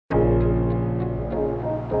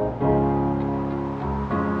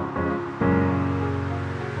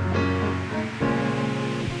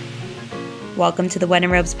Welcome to the When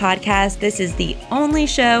in Robes podcast. This is the only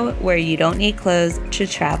show where you don't need clothes to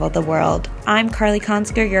travel the world. I'm Carly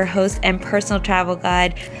Consker, your host and personal travel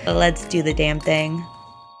guide. Let's do the damn thing.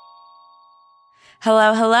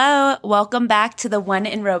 Hello. Welcome back to the When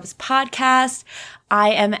in Robes podcast.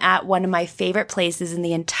 I am at one of my favorite places in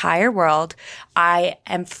the entire world. I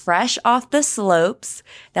am fresh off the slopes.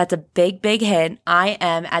 That's a big hint. I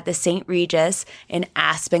am at the St. Regis in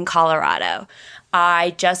Aspen, Colorado.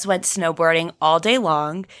 I just went snowboarding all day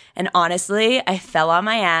long, and honestly, I fell on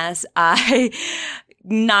my ass.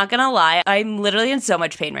 Not gonna lie, I'm literally in so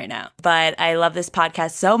much pain right now, but I love this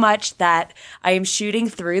podcast so much that I am shooting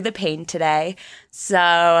through the pain today.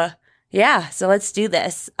 So let's do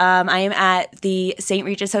this. I am at the St.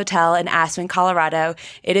 Regis Hotel in Aspen, Colorado.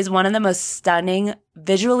 It is one of the most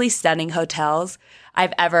visually stunning hotels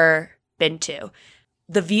I've ever been to.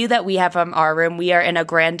 The view that we have from our room, we are in a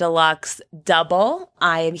Grand Deluxe double.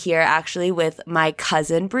 I am here actually with my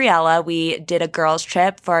cousin, Briella. We did a girls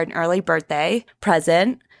trip for an early birthday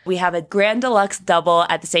present. We have a Grand Deluxe double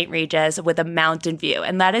at the St. Regis with a mountain view.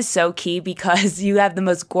 And that is so key because you have the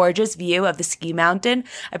most gorgeous view of the ski mountain.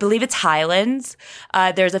 I believe it's Highlands.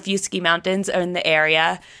 There's a few ski mountains in the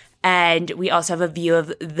area. And we also have a view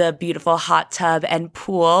of the beautiful hot tub and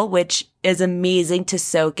pool, which is amazing to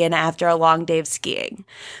soak in after a long day of skiing.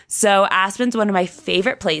 So Aspen's one of my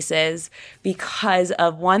favorite places because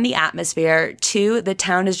of, one, the atmosphere, two, the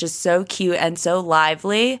town is just so cute and so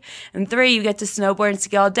lively, and three, you get to snowboard and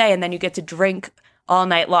ski all day, and then you get to drink all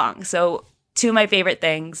night long. So two of my favorite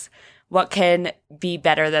things. What can be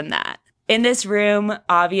better than that? In this room,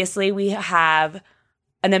 obviously, we have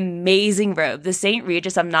an amazing robe. The St.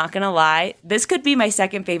 Regis, I'm not going to lie, this could be my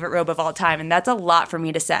second favorite robe of all time, and that's a lot for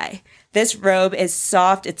me to say. This robe is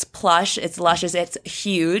soft, it's plush, it's luscious, it's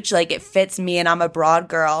huge, like it fits me and I'm a broad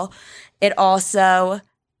girl. It also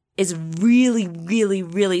is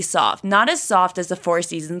really soft. Not as soft as the Four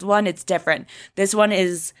Seasons one, it's different. This one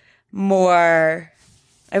is more,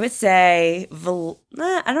 I would say, I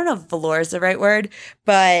don't know if velour is the right word,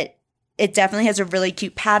 but it definitely has a really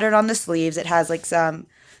cute pattern on the sleeves. It has like some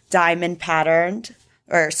diamond patterned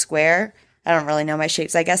or square. I don't really know my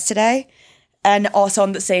shapes, I guess, today. And also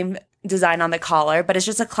on the same design on the collar, but it's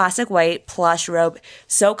just a classic white plush robe.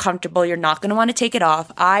 So comfortable. You're not going to want to take it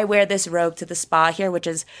off. I wear this robe to the spa here, which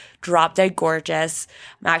is drop dead gorgeous.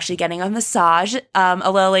 I'm actually getting a massage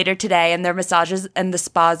a little later today, and their massages and the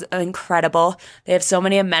spas are incredible. They have so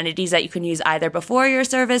many amenities that you can use either before your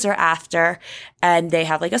service or after. And they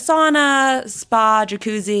have like a sauna, spa,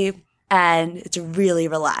 jacuzzi, and it's really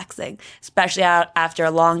relaxing, especially after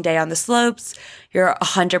a long day on the slopes. You're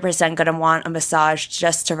 100% going to want a massage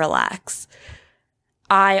just to relax.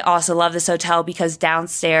 I also love this hotel because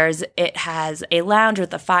downstairs it has a lounge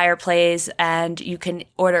with a fireplace, and you can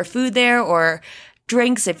order food there or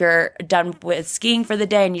drinks if you're done with skiing for the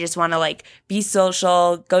day and you just want to like be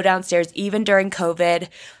social, go downstairs. Even during COVID,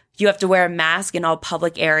 you have to wear a mask in all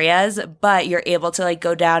public areas, but you're able to like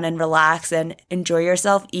go down and relax and enjoy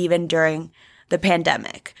yourself even during the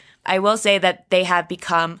pandemic. I will say that they have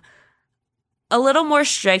become a little more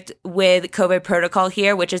strict with COVID protocol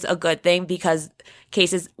here, which is a good thing because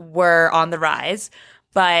cases were on the rise,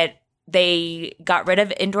 but they got rid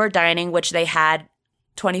of indoor dining, which they had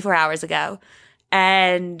 24 hours ago,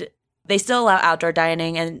 and they still allow outdoor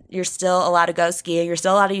dining, and you're still allowed to go skiing. You're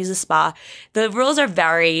still allowed to use a spa. The rules are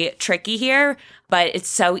very tricky here, but it's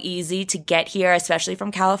so easy to get here, especially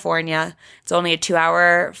from California. It's only a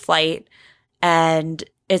 2-hour flight, and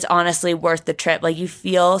it's honestly worth the trip. Like, you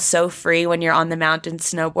feel so free when you're on the mountain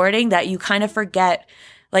snowboarding that you kind of forget,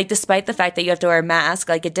 like, despite the fact that you have to wear a mask,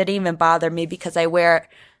 like, it didn't even bother me because I wear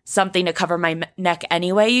something to cover my neck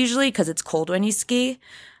anyway, usually, because it's cold when you ski.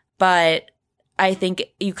 But I think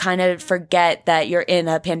you kind of forget that you're in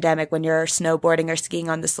a pandemic when you're snowboarding or skiing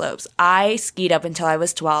on the slopes. I skied up until I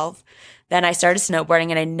was 12. Then I started snowboarding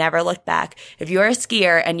and I never looked back. If you're a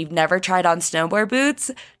skier and you've never tried on snowboard boots,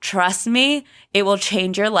 trust me, it will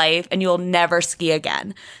change your life and you'll never ski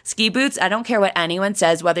again. Ski boots, I don't care what anyone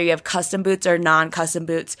says, whether you have custom boots or non-custom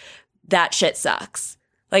boots, that shit sucks.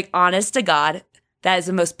 Like, honest to God, that is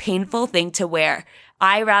the most painful thing to wear.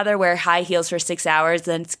 I rather wear high heels for 6 hours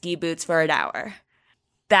than ski boots for an hour.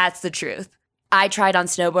 That's the truth. I tried on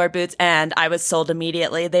snowboard boots and I was sold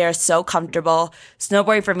immediately. They are so comfortable.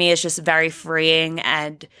 Snowboarding for me is just very freeing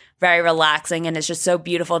and very relaxing, and it's just so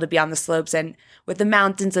beautiful to be on the slopes and with the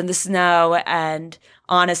mountains and the snow. And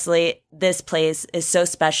honestly, this place is so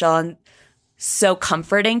special and so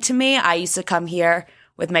comforting to me. I used to come here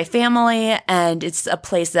with my family, and it's a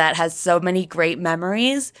place that has so many great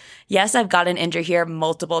memories. Yes, I've gotten injured here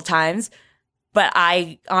multiple times, But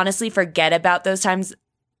I honestly forget about those times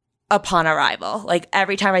upon arrival. Like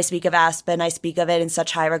every time I speak of Aspen, I speak of it in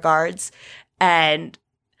such high regards. And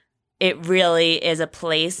it really is a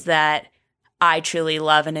place that I truly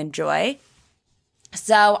love and enjoy.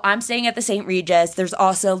 So I'm staying at the St. Regis. There's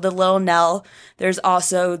also the Little Nell. There's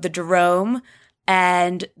also the Jerome.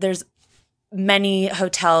 And there's many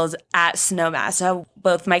hotels at Snowmass. So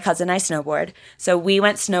both my cousin and I snowboard. So we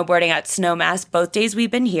went snowboarding at Snowmass both days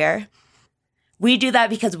we've been here. We do that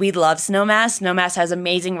because we love Snowmass. Snowmass has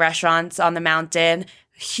amazing restaurants on the mountain,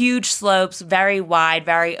 huge slopes, very wide,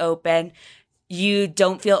 very open. You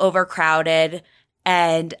don't feel overcrowded.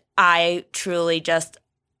 And I truly just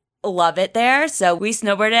love it there. So we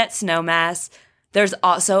snowboarded at Snowmass. There's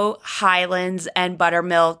also Highlands and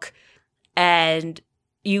Buttermilk. And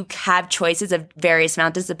you have choices of various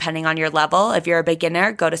mountains depending on your level. If you're a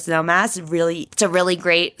beginner, go to Snowmass. It's a really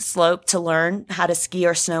great slope to learn how to ski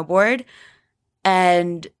or snowboard.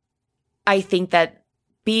 And I think that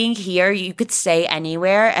being here, you could stay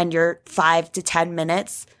anywhere and you're 5 to 10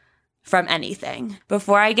 minutes from anything.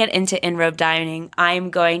 Before I get into in-robe dining, I'm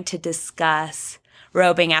going to discuss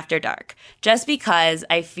robing after dark. Just because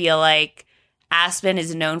I feel like Aspen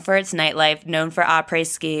is known for its nightlife, known for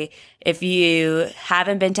après-ski. If you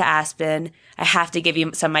haven't been to Aspen, I have to give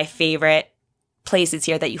you some of my favorite places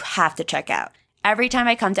here that you have to check out. Every time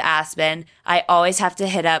I come to Aspen, I always have to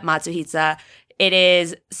hit up Matsuhisa. It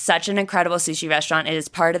is such an incredible sushi restaurant. It is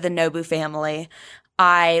part of the Nobu family.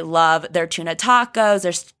 I love their tuna tacos,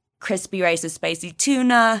 their crispy rice with spicy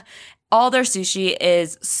tuna. All their sushi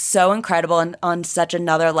is so incredible and on such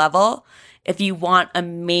another level. If you want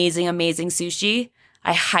amazing, amazing sushi,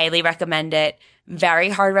 I highly recommend it. Very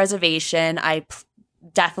hard reservation. I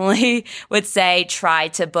definitely would say try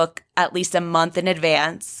to book at least a month in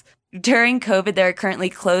advance. During COVID, they're currently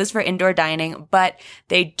closed for indoor dining, but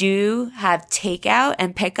they do have takeout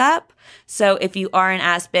and pickup. So if you are in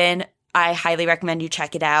Aspen, I highly recommend you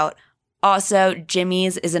check it out. Also,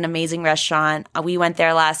 Jimmy's is an amazing restaurant. We went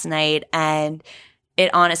there last night and it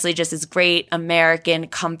honestly just is great American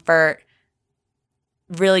comfort,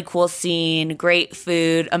 really cool scene, great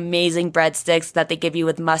food, amazing breadsticks that they give you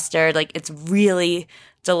with mustard. Like it's really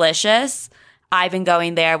delicious. I've been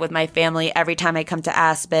going there with my family every time I come to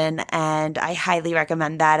Aspen, and I highly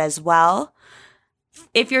recommend that as well.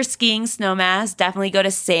 If you're skiing Snowmass, definitely go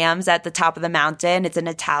to Sam's at the top of the mountain. It's an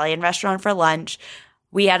Italian restaurant for lunch.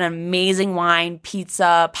 We had an amazing wine,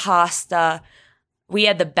 pizza, pasta. We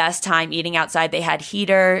had the best time eating outside. They had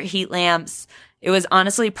heat lamps. It was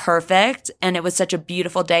honestly perfect, and it was such a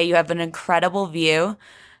beautiful day. You have an incredible view.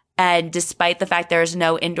 And despite the fact there is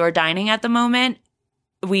no indoor dining at the moment,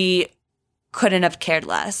 we couldn't have cared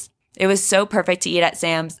less. It was so perfect to eat at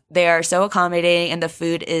Sam's. They are so accommodating and the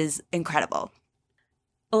food is incredible.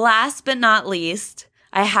 Last but not least,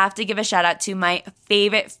 I have to give a shout out to my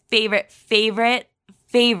favorite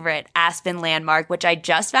Aspen landmark, which I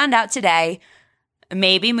just found out today.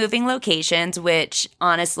 Maybe moving locations, which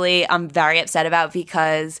honestly I'm very upset about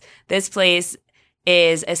because this place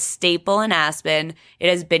is a staple in Aspen. It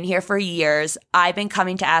has been here for years. I've been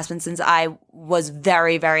coming to Aspen since I was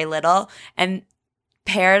very, very little. And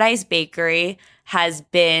Paradise Bakery has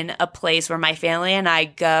been a place where my family and I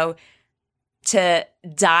go to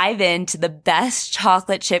dive into the best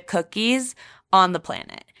chocolate chip cookies on the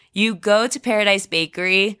planet. You go to Paradise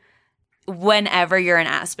Bakery whenever you're in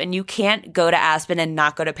Aspen. You can't go to Aspen and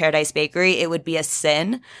not go to Paradise Bakery. It would be a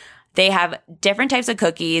sin. They have different types of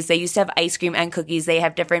cookies. They used to have ice cream and cookies. They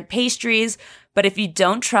have different pastries. But if you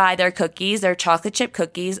don't try their cookies, their chocolate chip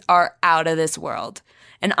cookies are out of this world.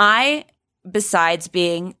 And I, besides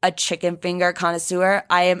being a chicken finger connoisseur,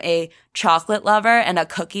 I am a chocolate lover and a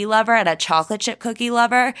cookie lover and a chocolate chip cookie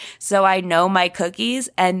lover. So I know my cookies,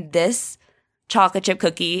 and this chocolate chip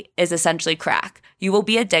cookie is essentially crack. You will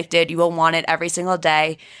be addicted. You will want it every single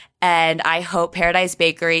day. And I hope Paradise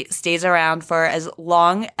Bakery stays around for as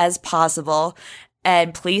long as possible.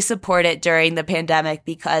 And please support it during the pandemic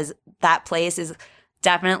because that place is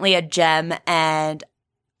definitely a gem and,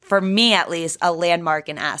 for me at least, a landmark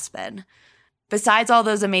in Aspen. Besides all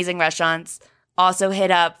those amazing restaurants, also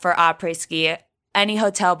hit up for après-ski, any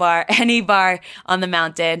hotel bar, any bar on the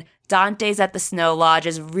mountain. Dante's at the Snow Lodge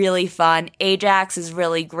is really fun. Ajax is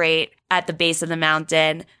really great at the base of the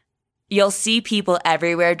mountain. You'll see people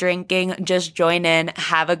everywhere drinking. Just join in,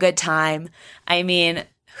 have a good time. I mean,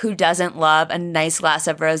 who doesn't love a nice glass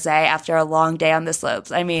of rosé after a long day on the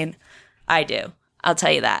slopes? I mean, I do. I'll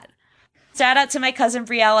tell you that. Shout out to my cousin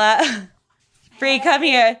Briella. Brie, come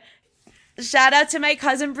here. Shout out to my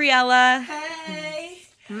cousin Briella. Hey.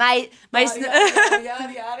 My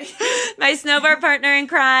snowboard partner in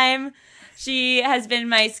crime. She has been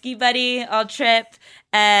my ski buddy all trip,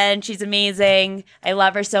 and she's amazing. I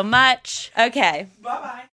love her so much. Okay.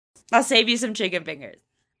 Bye-bye. I'll save you some chicken fingers.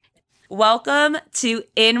 Welcome to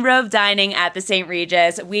In Robe Dining at the St.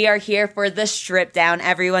 Regis. We are here for the Strip Down,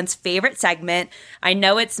 everyone's favorite segment. I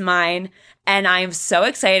know it's mine, and I am so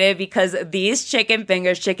excited because these chicken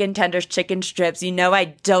fingers, chicken tenders, chicken strips, you know I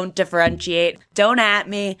don't differentiate. Don't at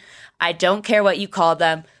me. I don't care what you call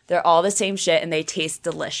them. They're all the same shit, and they taste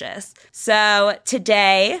delicious. So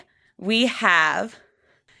today we have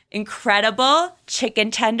incredible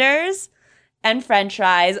chicken tenders and french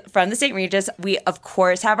fries from the St. Regis. We, of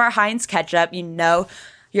course, have our Heinz ketchup. You know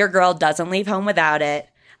your girl doesn't leave home without it.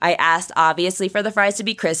 I asked, obviously, for the fries to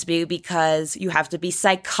be crispy because you have to be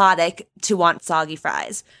psychotic to want soggy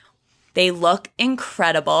fries. They look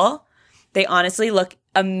incredible. They honestly look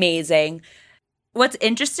amazing. What's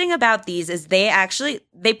interesting about these is they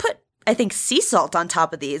put, I think, sea salt on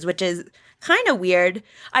top of these, which is kind of weird.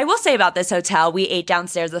 I will say about this hotel, we ate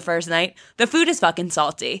downstairs the first night. The food is fucking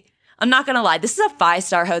salty. I'm not going to lie. This is a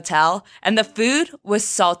 5-star hotel, and the food was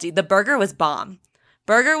salty. The burger was bomb.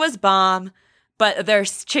 But their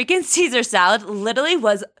chicken Caesar salad literally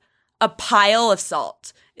was a pile of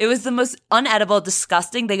salt. It was the most unedible,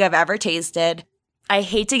 disgusting thing I've ever tasted. I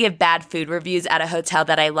hate to give bad food reviews at a hotel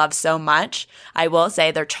that I love so much. I will say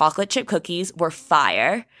their chocolate chip cookies were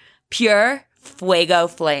fire. Pure fuego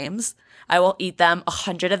flames. I will eat them,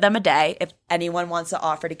 100 of them a day, if anyone wants to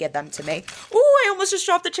offer to give them to me. Ooh, I almost just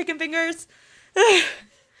dropped the chicken fingers.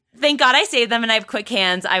 Thank God I saved them and I have quick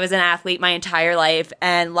hands. I was an athlete my entire life,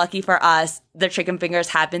 and lucky for us, the chicken fingers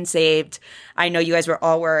have been saved. I know you guys were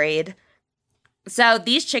all worried. So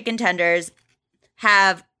these chicken tenders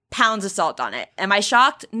have pounds of salt on it. Am I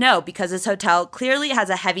shocked? No, because this hotel clearly has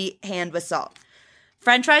a heavy hand with salt.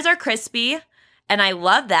 French fries are crispy, and I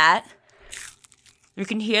love that. You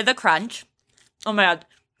can hear the crunch. Oh my God.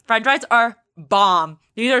 French fries are bomb.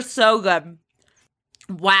 These are so good.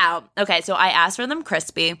 Wow. Okay, so I asked for them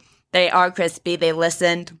crispy. They are crispy. They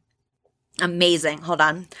listened. Amazing. Hold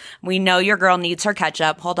on. We know your girl needs her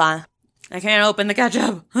ketchup. Hold on. I can't open the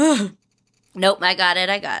ketchup. Nope, I got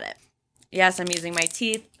it. Yes, I'm using my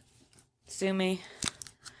teeth. Sue me.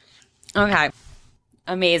 Okay.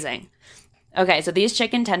 Amazing. Okay, so these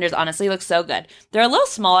chicken tenders honestly look so good. They're a little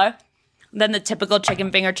smaller than the typical chicken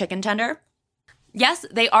finger chicken tender. Yes,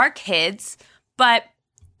 they are kids, but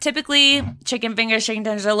typically chicken fingers, chicken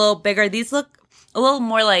tenders are a little bigger. These look a little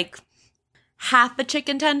more like half a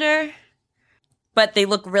chicken tender, but they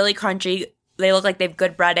look really crunchy. They look like they have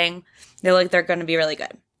good breading. They look like they're going to be really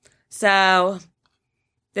good. So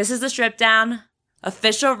this is the Strip Down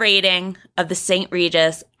official rating of the St.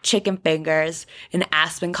 Regis chicken fingers in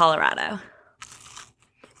Aspen, Colorado.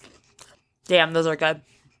 Damn, those are good.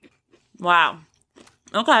 Wow.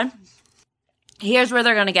 Okay. Here's where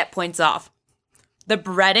they're going to get points off. The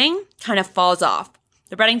breading kind of falls off.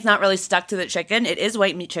 The breading's not really stuck to the chicken. It is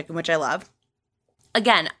white meat chicken, which I love.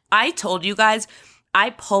 Again, I told you guys,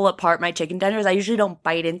 I pull apart my chicken tenders. I usually don't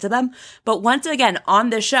bite into them. But once again, on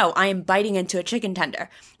this show, I am biting into a chicken tender,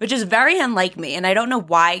 which is very unlike me. And I don't know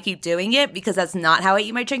why I keep doing it because that's not how I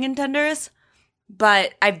eat my chicken tenders.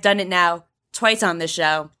 But I've done it now twice on this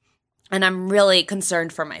show. And I'm really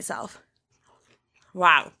concerned for myself.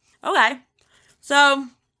 Wow. Okay. So,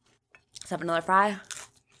 let's have another fry.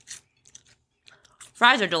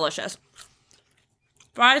 Fries are delicious.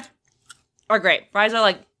 Fries are great. Fries are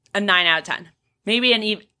like a 9 out of 10. Maybe an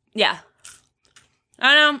even, yeah.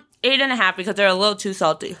 I don't know, 8.5 because they're a little too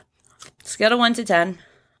salty. Scale of 1 to 10.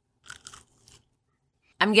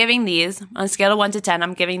 I'm giving these, on a scale of 1 to 10,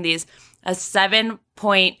 I'm giving these a 7.8.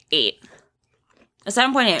 A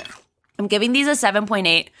 7.8. I'm giving these a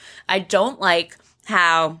 7.8. I don't like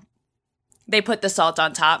how they put the salt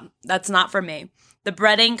on top. That's not for me. The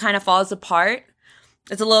breading kind of falls apart.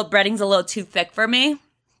 Breading's a little too thick for me.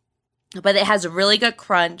 But it has really good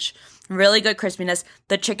crunch, really good crispiness.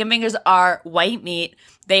 The chicken fingers are white meat.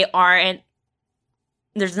 There's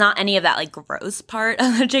not any of that like gross part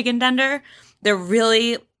of the chicken tender. They're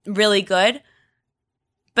really, really good.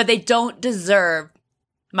 But they don't deserve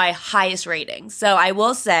my highest rating. So I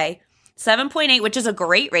will say 7.8, which is a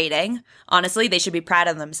great rating. Honestly, they should be proud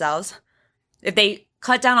of themselves. If they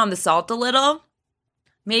cut down on the salt a little,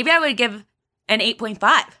 maybe I would give an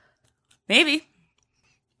 8.5. Maybe.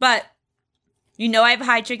 But you know I have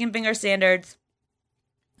high chicken finger standards.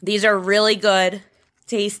 These are really good,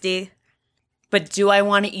 tasty. But do I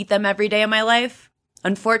want to eat them every day of my life?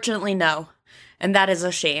 Unfortunately, no. And that is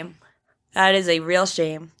a shame. That is a real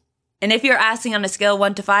shame. And if you're asking on a scale of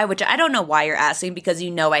 1 to 5, which I don't know why you're asking because you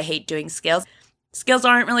know I hate doing scales. Scales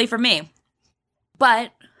aren't really for me.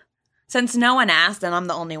 But since no one asked and I'm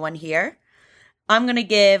the only one here, I'm going to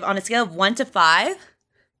give, on a scale of 1 to 5,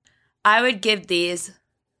 I would give these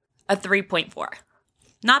a 3.4.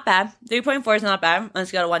 Not bad. 3.4 is not bad on a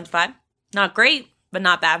scale of 1 to 5. Not great, but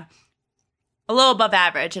not bad. A little above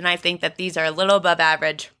average, and I think that these are a little above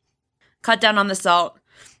average. Cut down on the salt.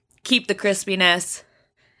 Keep the crispiness.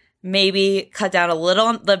 Maybe cut down a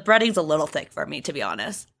little. The breading's a little thick for me, to be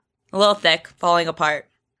honest. A little thick, falling apart.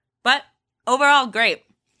 But overall, great.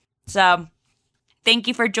 So, thank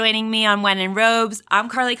you for joining me on When in Robes. I'm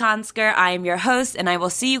Carly Consker. I am your host, and I will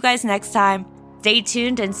see you guys next time. Stay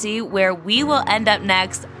tuned and see where we will end up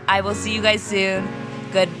next. I will see you guys soon.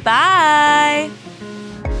 Goodbye.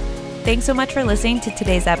 Thanks so much for listening to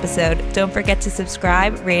today's episode. Don't forget to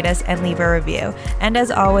subscribe, rate us, and leave a review. And as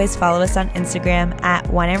always, follow us on Instagram at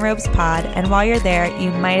OneInRobesPod. And while you're there, you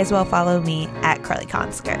might as well follow me at Carly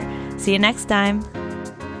Consker. See you next time.